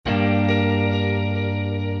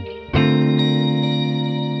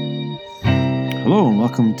Hello and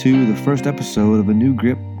welcome to the first episode of A New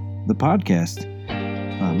Grip, the podcast.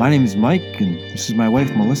 My name is Mike and this is my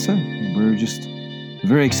wife Melissa. We're just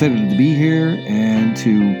very excited to be here and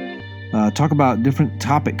to talk about different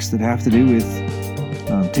topics that have to do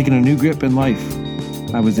with taking a new grip in life.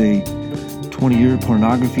 I was a 20-year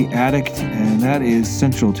pornography addict, and that is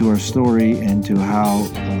central to our story and to how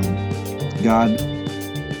God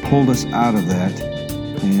pulled us out of that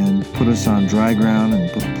and put us on dry ground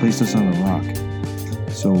and placed us on a rock.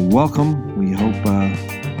 So welcome. We hope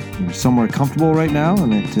you're somewhere comfortable right now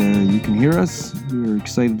and that you can hear us. We're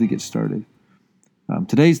excited to get started.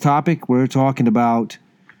 Today's topic, we're talking about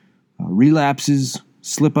relapses,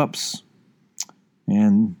 slip-ups,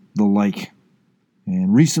 and the like.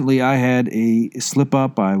 And recently I had a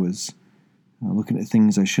slip-up. I was looking at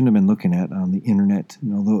things I shouldn't have been looking at on the internet.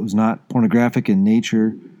 And although it was not pornographic in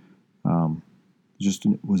nature, just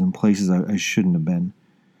was in places I shouldn't have been.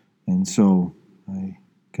 And so I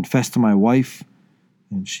confessed to my wife,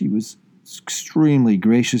 and she was extremely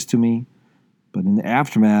gracious to me. But in the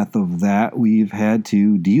aftermath of that, we've had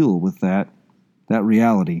to deal with that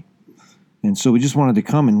reality. And so we just wanted to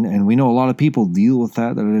come, and we know a lot of people deal with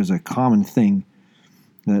that it is a common thing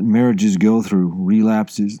that marriages go through,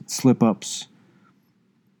 relapses, slip-ups.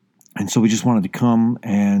 And so we just wanted to come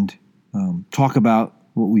and talk about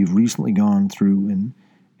what we've recently gone through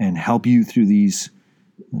and help you through these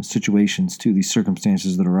situations, too, these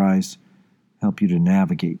circumstances that arise, help you to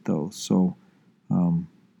navigate those. So,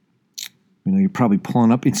 you're probably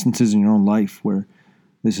pulling up instances in your own life where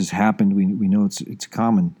this has happened. We know it's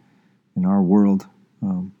common in our world,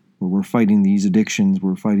 where we're fighting these addictions,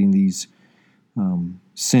 we're fighting these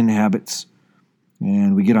sin habits,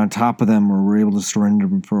 and we get on top of them, or we're able to surrender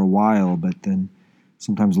them for a while, but then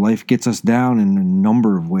sometimes life gets us down in a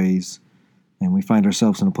number of ways, and we find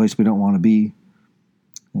ourselves in a place we don't want to be,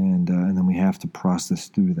 and then we have to process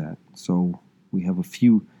through that. So we have a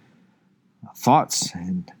few thoughts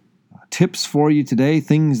and tips for you today,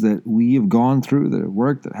 things that we have gone through that have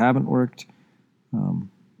worked, that haven't worked, and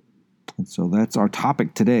so that's our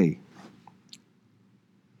topic today.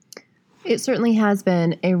 It certainly has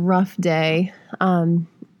been a rough day.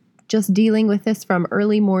 Just dealing with this from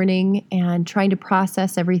early morning and trying to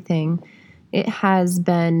process everything. It has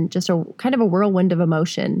been just a kind of a whirlwind of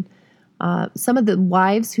emotion. Some of the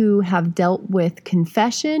wives who have dealt with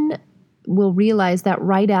confession will realize that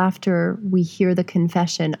right after we hear the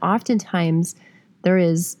confession, oftentimes there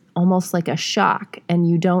is almost like a shock, and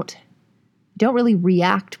you don't really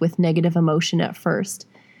react with negative emotion at first.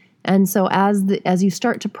 And so as you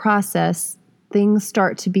start to process, things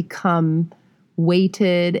start to become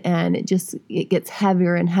weighted, and it gets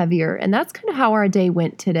heavier and heavier. And that's kind of how our day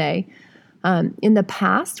went today. In the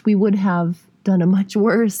past, we would have done a much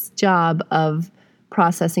worse job of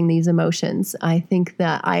processing these emotions. I think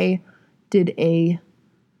that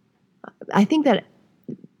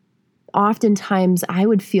oftentimes I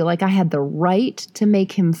would feel like I had the right to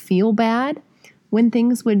make him feel bad when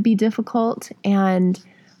things would be difficult. And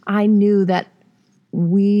I knew that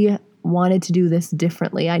we wanted to do this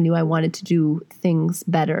differently. I knew I wanted to do things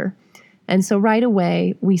better. And so right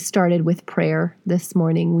away, we started with prayer this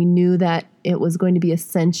morning. We knew that it was going to be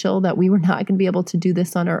essential, that we were not going to be able to do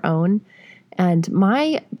this on our own. And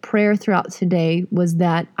my prayer throughout today was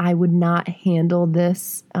that I would not handle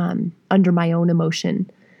this under my own emotion,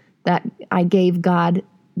 that I gave God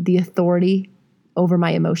the authority over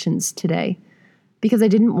my emotions today, because I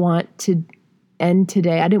didn't want to end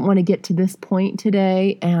today. I didn't want to get to this point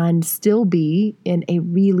today and still be in a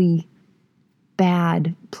really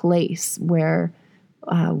bad place where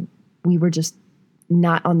we were just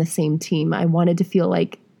not on the same team. I wanted to feel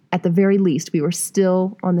like at the very least we were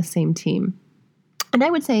still on the same team. And I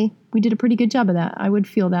would say we did a pretty good job of that. I would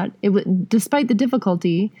feel that despite the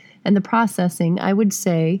difficulty and the processing, I would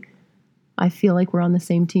say I feel like we're on the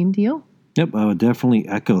same team. Do you? Yep, I would definitely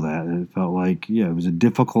echo that. It felt like, it was a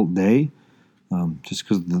difficult day. Just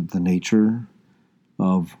because of the nature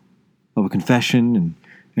of a confession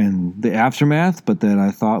and the aftermath, but that I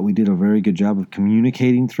thought we did a very good job of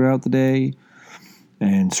communicating throughout the day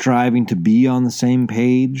and striving to be on the same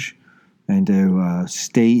page and to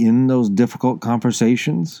stay in those difficult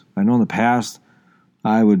conversations. I know in the past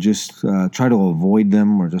I would just try to avoid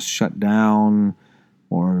them or just shut down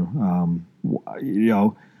or,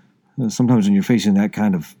 sometimes when you're facing that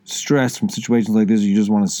kind of stress from situations like this, you just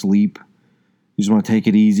want to sleep. You just want to take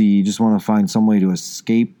it easy. You just want to find some way to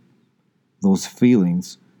escape those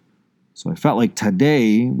feelings. So I felt like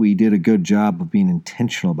today we did a good job of being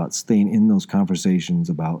intentional about staying in those conversations,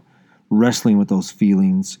 about wrestling with those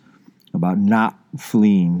feelings, about not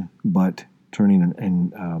fleeing, but turning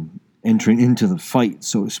and entering into the fight,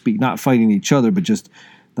 so to speak, not fighting each other, but just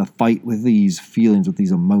the fight with these feelings, with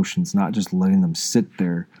these emotions, not just letting them sit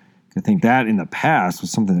there. I think that in the past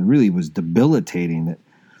was something that really was debilitating, that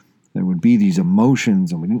there would be these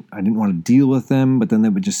emotions and I didn't want to deal with them, but then they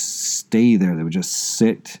would just stay there. They would just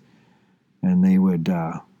sit, and they would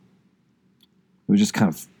just kind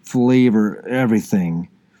of flavor everything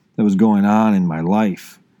that was going on in my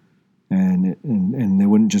life. And they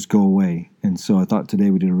wouldn't just go away. And so I thought today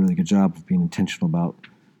we did a really good job of being intentional about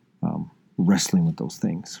wrestling with those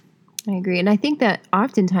things. I agree. And I think that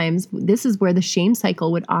oftentimes this is where the shame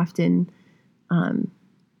cycle would often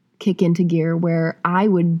kick into gear, where I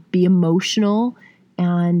would be emotional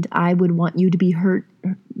and I would want you to be hurt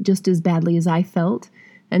just as badly as I felt.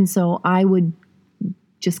 And so I would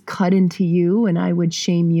just cut into you and I would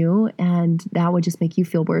shame you, and that would just make you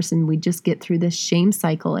feel worse. And we'd just get through this shame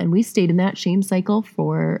cycle. And we stayed in that shame cycle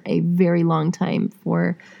for a very long time,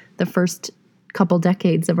 for the first couple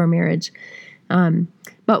decades of our marriage.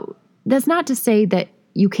 But that's not to say that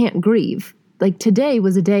you can't grieve. Like today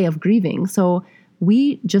was a day of grieving. So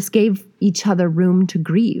we just gave each other room to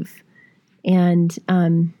grieve. And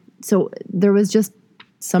so there was just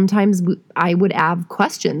sometimes I would have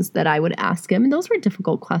questions that I would ask him, and those were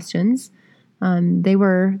difficult questions. They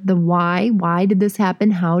were the why. Why did this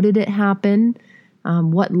happen? How did it happen?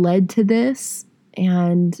 What led to this?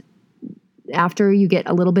 And after you get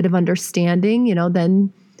a little bit of understanding,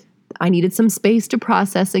 then I needed some space to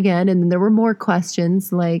process again. And then there were more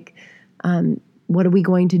questions like, what are we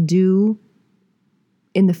going to do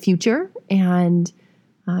in the future? And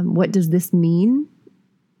what does this mean?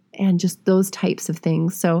 And just those types of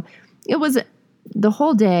things. So it was the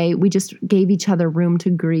whole day, we just gave each other room to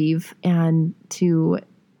grieve and to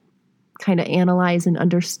kind of analyze and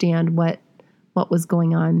understand what was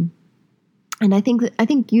going on. And I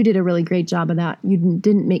think you did a really great job of that. You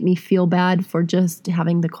didn't make me feel bad for just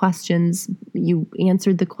having the questions. You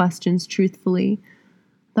answered the questions truthfully.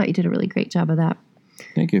 I thought you did a really great job of that.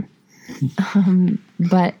 Thank you.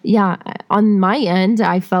 But yeah, on my end,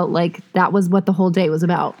 I felt like that was what the whole day was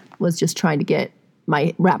about, was just trying to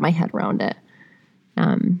wrap my head around it.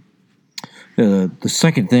 The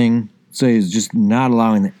second thing, say, is just not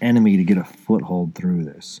allowing the enemy to get a foothold through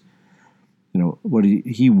this. What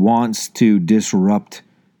he wants to disrupt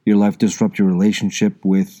your life, disrupt your relationship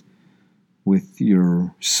with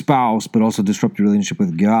your spouse, but also disrupt your relationship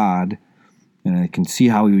with God. And I can see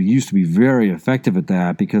how he used to be very effective at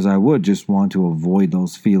that, because I would just want to avoid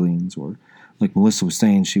those feelings. Or like Melissa was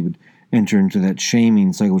saying, she would enter into that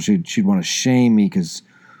shaming cycle. She'd want to shame me because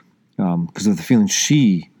of the feelings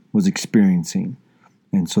she was experiencing.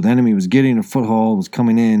 And so the enemy was getting a foothold, was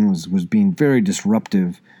coming in, was being very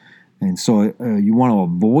disruptive. And so you want to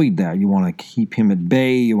avoid that. You want to keep him at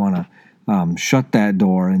bay. You want to shut that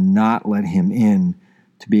door and not let him in,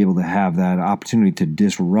 to be able to have that opportunity to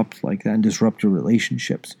disrupt like that and disrupt your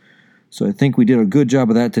relationships. So I think we did a good job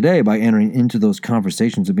of that today by entering into those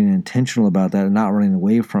conversations and being intentional about that and not running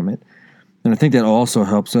away from it. And I think that also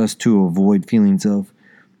helps us to avoid feelings of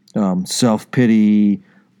self-pity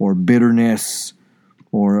or bitterness,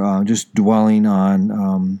 or just dwelling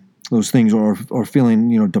on those things, or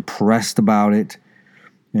feeling depressed about it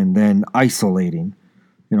and then isolating.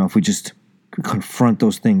 If we just confront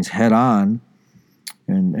those things head on,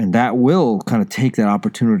 and that will kind of take that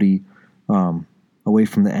opportunity away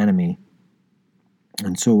from the enemy.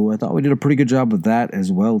 And so I thought we did a pretty good job of that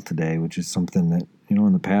as well today, which is something that,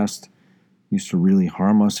 in the past used to really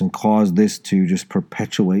harm us and cause this to just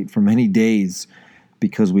perpetuate for many days,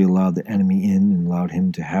 because we allowed the enemy in and allowed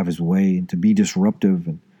him to have his way and to be disruptive,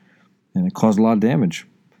 and it caused a lot of damage.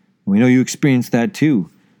 And we know you experienced that too.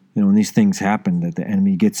 When these things happen, that the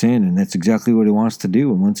enemy gets in, and that's exactly what he wants to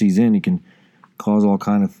do. And once he's in, he can cause all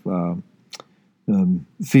kind of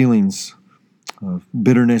feelings of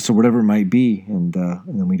bitterness or whatever it might be, and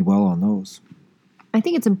then we dwell on those. I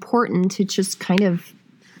think it's important to just kind of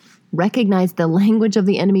recognize the language of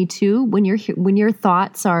the enemy too. When your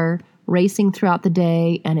thoughts are racing throughout the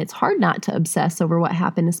day, and it's hard not to obsess over what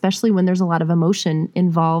happened, especially when there's a lot of emotion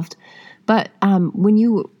involved. But when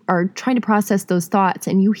you are trying to process those thoughts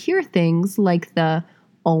and you hear things like the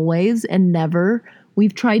always and never,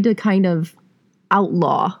 we've tried to kind of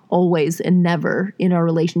outlaw always and never in our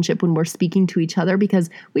relationship when we're speaking to each other, because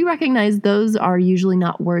we recognize those are usually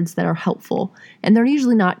not words that are helpful, and they're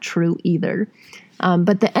usually not true either.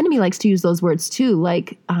 But the enemy likes to use those words too,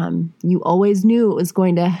 like you always knew it was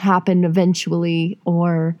going to happen eventually,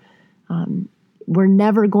 or we're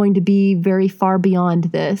never going to be very far beyond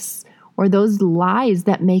this, or those lies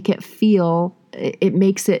that make it feel, it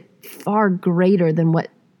makes it far greater than what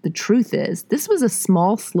the truth is. This was a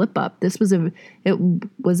small slip up. It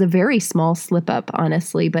was a very small slip up,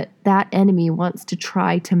 honestly, but that enemy wants to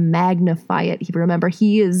try to magnify it. Remember,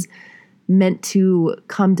 he is meant to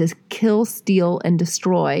come to kill, steal, and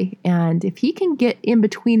destroy. And if he can get in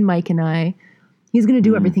between Mike and I, he's going to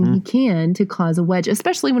do everything he can to cause a wedge,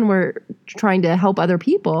 especially when we're trying to help other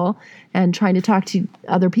people and trying to talk to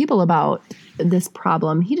other people about this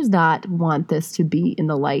problem. He does not want this to be in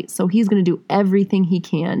the light. So he's going to do everything he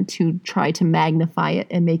can to try to magnify it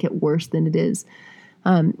and make it worse than it is.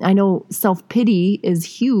 I know self-pity is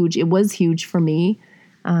huge. It was huge for me.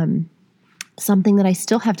 Something that I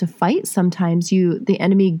still have to fight sometimes. The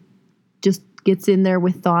enemy just gets in there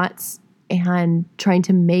with thoughts and trying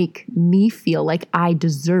to make me feel like I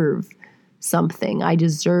deserve something. I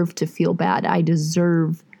deserve to feel bad. I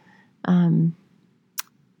deserve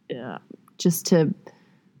just to,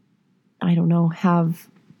 I don't know, have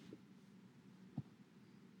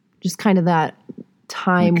just kind of that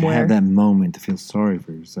time where... have that moment to feel sorry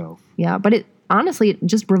for yourself. Yeah, but it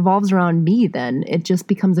just revolves around me then. It just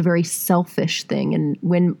becomes a very selfish thing. And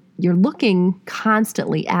when you're looking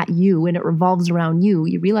constantly at you and it revolves around you,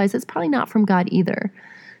 you realize it's probably not from God either.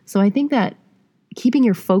 So I think that keeping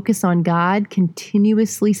your focus on God,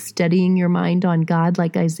 continuously steadying your mind on God,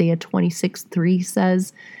 like Isaiah 26:3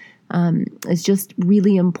 says, is just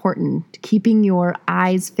really important. Keeping your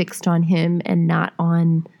eyes fixed on Him and not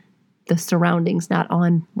on the surroundings, not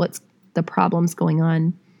on what's the problems going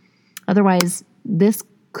on. Otherwise, this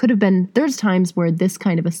could have been, there's times where this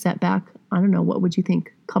kind of a setback, I don't know, what would you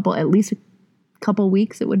think? At least a couple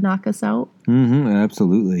weeks, it would knock us out?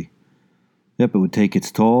 Absolutely. Yep, it would take its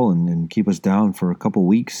toll and keep us down for a couple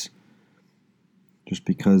weeks just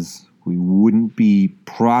because we wouldn't be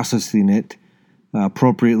processing it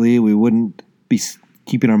appropriately. We wouldn't be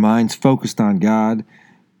keeping our minds focused on God,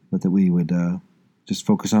 but that we would just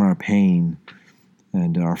focus on our pain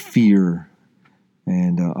and our fear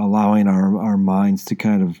and allowing our minds to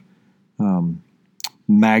kind of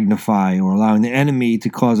magnify, or allowing the enemy to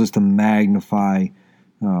cause us to magnify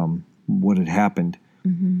what had happened.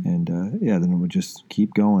 And then it would just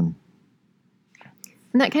keep going.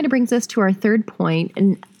 And that kind of brings us to our third point.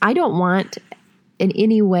 And I don't want in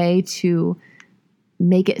any way to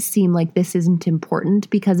make it seem like this isn't important,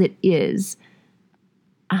 because it is.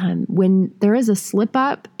 When there is a slip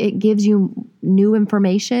up, it gives you new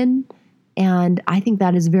information. And I think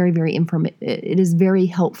that is very, very it is very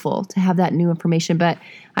helpful to have that new information. But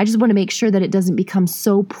I just want to make sure that it doesn't become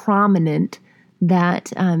so prominent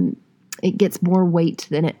that it gets more weight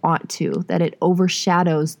than it ought to, that it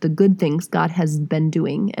overshadows the good things God has been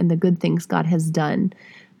doing and the good things God has done.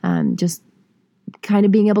 Just kind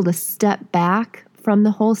of being able to step back from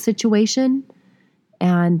the whole situation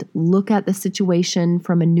and look at the situation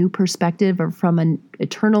from a new perspective, or from an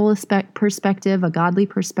eternal perspective, a godly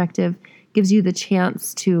perspective, gives you the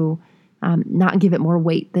chance to not give it more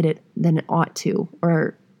weight than it ought to.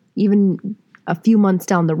 Or even a few months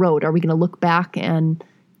down the road, are we going to look back and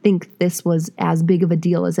think this was as big of a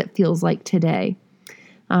deal as it feels like today?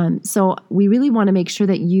 So we really want to make sure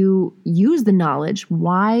that you use the knowledge.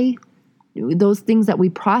 Why those things that we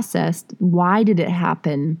processed, why did it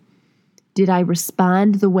happen? Did I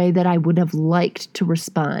respond the way that I would have liked to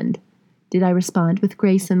respond? Did I respond with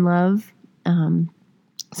grace and love?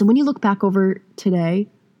 So when you look back over today,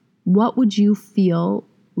 what would you feel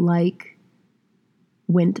like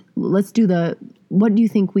what do you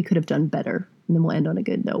think we could have done better? And then we'll end on a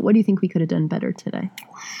good note. What do you think we could have done better today?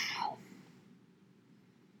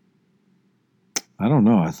 I don't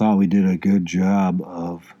know. I thought we did a good job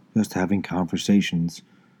of just having conversations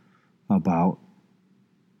about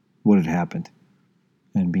what had happened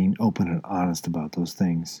and being open and honest about those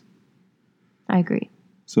things. I agree.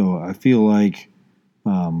 So I feel like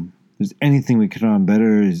there's anything we could have done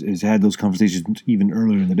better is had those conversations even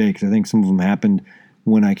earlier in the day, because I think some of them happened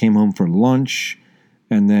when I came home for lunch,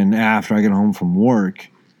 and then after I got home from work,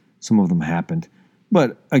 some of them happened.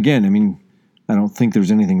 But again, I mean, I don't think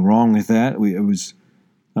there's anything wrong with that.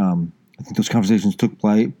 I think those conversations took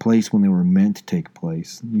place when they were meant to take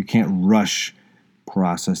place. You can't rush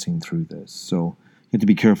processing through this. So you have to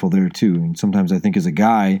be careful there too. And sometimes I think as a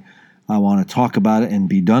guy, I want to talk about it and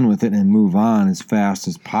be done with it and move on as fast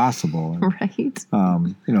as possible. And, right.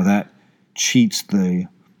 That cheats the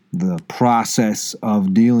process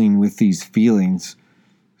of dealing with these feelings.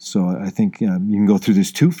 So I think you can go through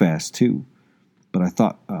this too fast too. But I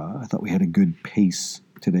thought we had a good pace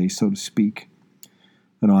today, so to speak.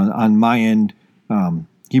 And on my end,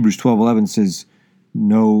 Hebrews 12:11 says,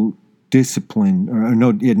 no discipline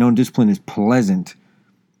is pleasant,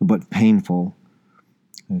 but painful.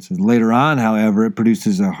 And it says, later on, however, it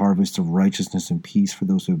produces a harvest of righteousness and peace for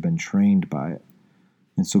those who have been trained by it.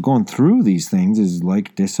 And so going through these things is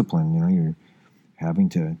like discipline. You're having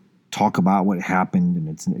to talk about what happened, and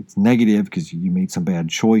it's negative because you made some bad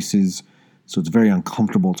choices. So it's very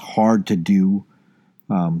uncomfortable. It's hard to do,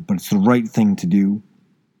 but it's the right thing to do,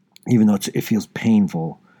 even though it feels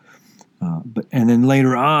painful. And then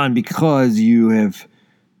later on, because you have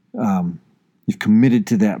you've committed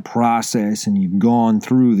to that process and you've gone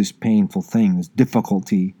through this painful thing, this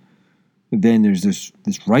difficulty, then there's this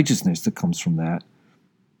righteousness that comes from that,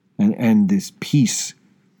 and this peace.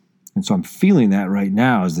 And so I'm feeling that right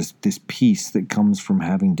now, is this peace that comes from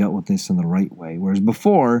having dealt with this in the right way. Whereas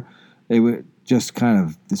before, it would just kind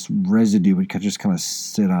of, this residue would just kind of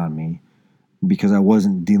sit on me because I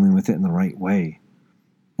wasn't dealing with it in the right way.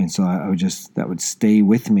 And so that would stay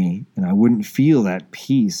with me, and I wouldn't feel that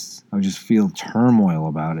peace. I would just feel turmoil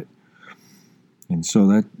about it. And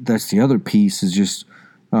so that's the other piece, is just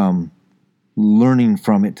learning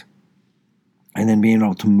from it and then being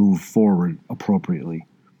able to move forward appropriately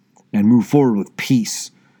and move forward with peace.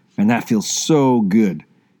 And that feels so good.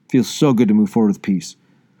 It feels so good to move forward with peace.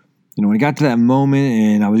 When I got to that moment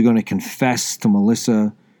and I was going to confess to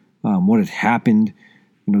Melissa what had happened,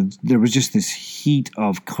 there was just this heat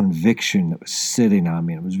of conviction that was sitting on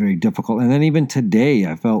me. It was very difficult. And then even today,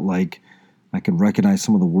 I felt like I could recognize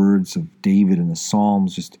some of the words of David in the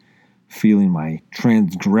Psalms, just feeling my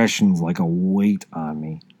transgressions like a weight on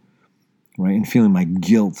me, right? And feeling my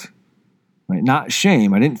guilt, right? Not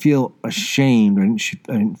shame. I didn't feel ashamed.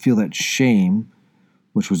 I didn't feel that shame,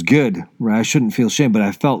 which was good, right? I shouldn't feel shame, but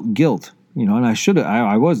I felt guilt, and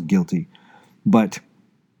I was guilty. But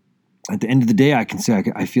at the end of the day, I can say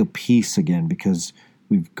I feel peace again because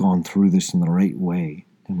we've gone through this in the right way,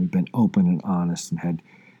 and we've been open and honest and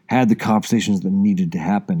had the conversations that needed to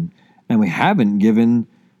happen, and we haven't given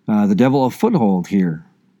the devil a foothold here.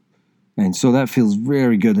 And so that feels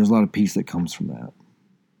very good. There's a lot of peace that comes from that.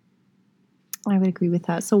 I would agree with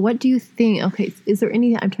that. So what do you think? Okay, is there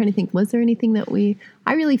anything, I'm trying to think, was there anything that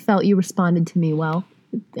I really felt you responded to me well.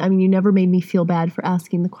 I mean, you never made me feel bad for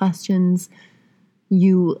asking the questions.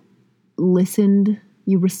 You listened,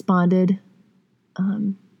 you responded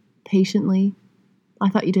patiently. I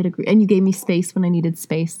thought you did and you gave me space when I needed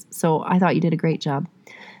space. So I thought you did a great job.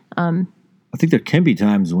 I think there can be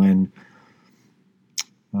times when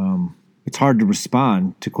it's hard to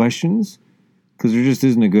respond to questions because there just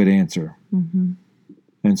isn't a good answer. Mm-hmm.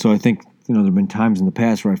 And so I think, there have been times in the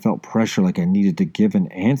past where I felt pressure, like I needed to give an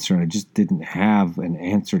answer, and I just didn't have an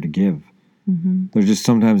answer to give. Mm-hmm.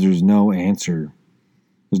 There's no answer.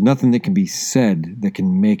 There's nothing that can be said that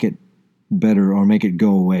can make it better or make it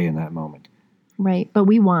go away in that moment. Right. But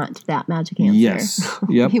we want that magic answer. Yes.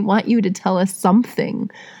 Yep. We want you to tell us something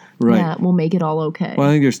that will make it all okay. Well,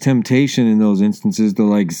 I think there's temptation in those instances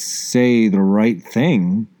to say the right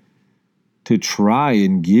thing to try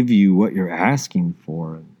and give you what you're asking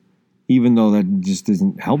for, even though that just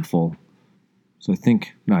isn't helpful. So I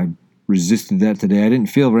think I resisted that today. I didn't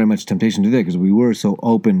feel very much temptation to do that because we were so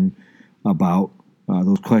open about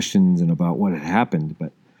those questions and about what had happened.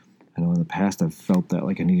 But I know in the past I've felt that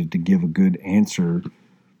I needed to give a good answer.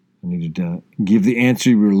 I needed to give the answer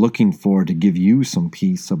you were looking for to give you some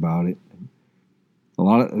peace about it.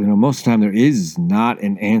 Most of the time there is not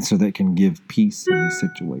an answer that can give peace in these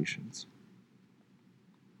situations.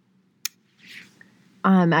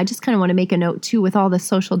 I just kind of want to make a note, too, with all the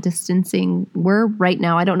social distancing. We're right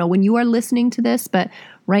now, I don't know when you are listening to this, but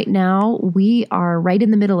right now we are right in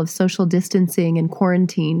the middle of social distancing and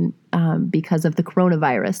quarantine because of the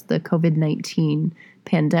coronavirus, the COVID-19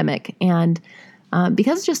 pandemic. And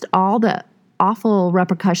because just all the awful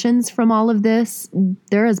repercussions from all of this,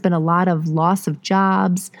 there has been a lot of loss of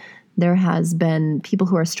jobs. There has been people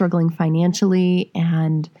who are struggling financially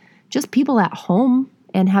and just people at home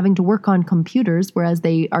and having to work on computers, whereas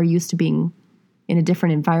they are used to being in a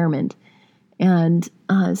different environment. And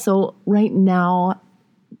so right now,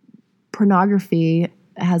 pornography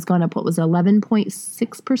has gone up,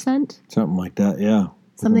 11.6%? Something like that, yeah.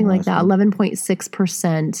 Something like that,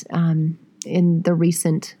 11.6% in the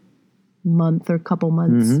recent month or couple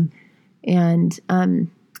months. Mm-hmm.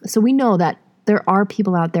 And so we know that there are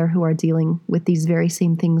people out there who are dealing with these very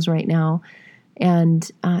same things right now.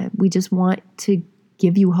 And we just want to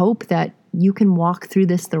give you hope that you can walk through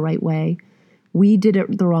this the right way. We did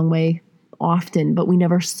it the wrong way often, but we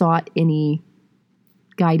never sought any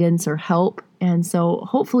guidance or help. And so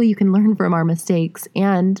hopefully you can learn from our mistakes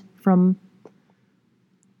and from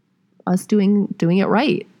us doing it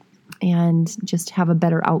right and just have a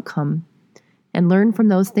better outcome and learn from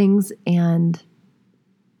those things and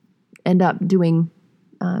end up doing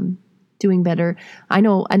doing better. I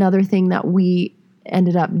know another thing that we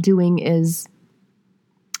ended up doing is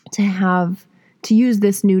to use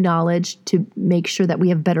this new knowledge to make sure that we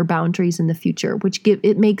have better boundaries in the future,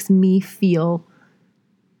 it makes me feel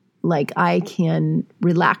like I can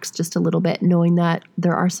relax just a little bit, knowing that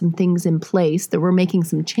there are some things in place, that we're making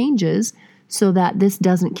some changes so that this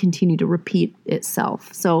doesn't continue to repeat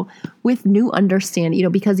itself. So with new understanding,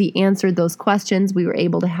 because he answered those questions, we were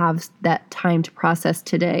able to have that time to process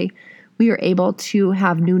today. We were able to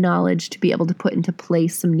have new knowledge to be able to put into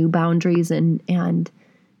place some new boundaries and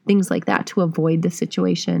things like that to avoid the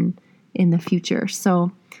situation in the future.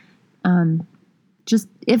 So just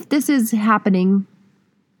if this is happening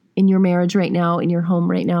in your marriage right now, in your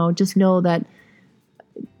home right now, just know that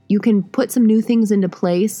you can put some new things into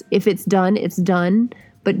place. If it's done, it's done.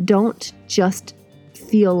 But don't just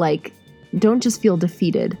feel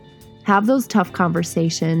defeated. Have those tough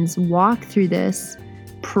conversations. Walk through this.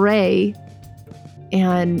 Pray.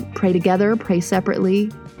 And pray together. Pray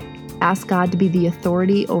separately. Ask God to be the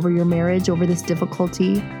authority over your marriage, over this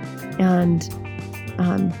difficulty. And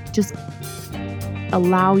just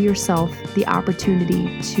allow yourself the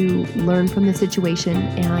opportunity to learn from the situation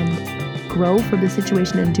and grow from the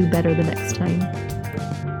situation and do better the next time.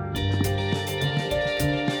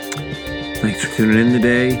 Thanks for tuning in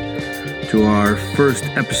today to our first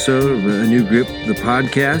episode of A New Grip, the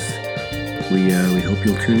podcast. We hope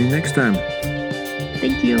you'll tune in next time.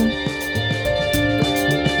 Thank you.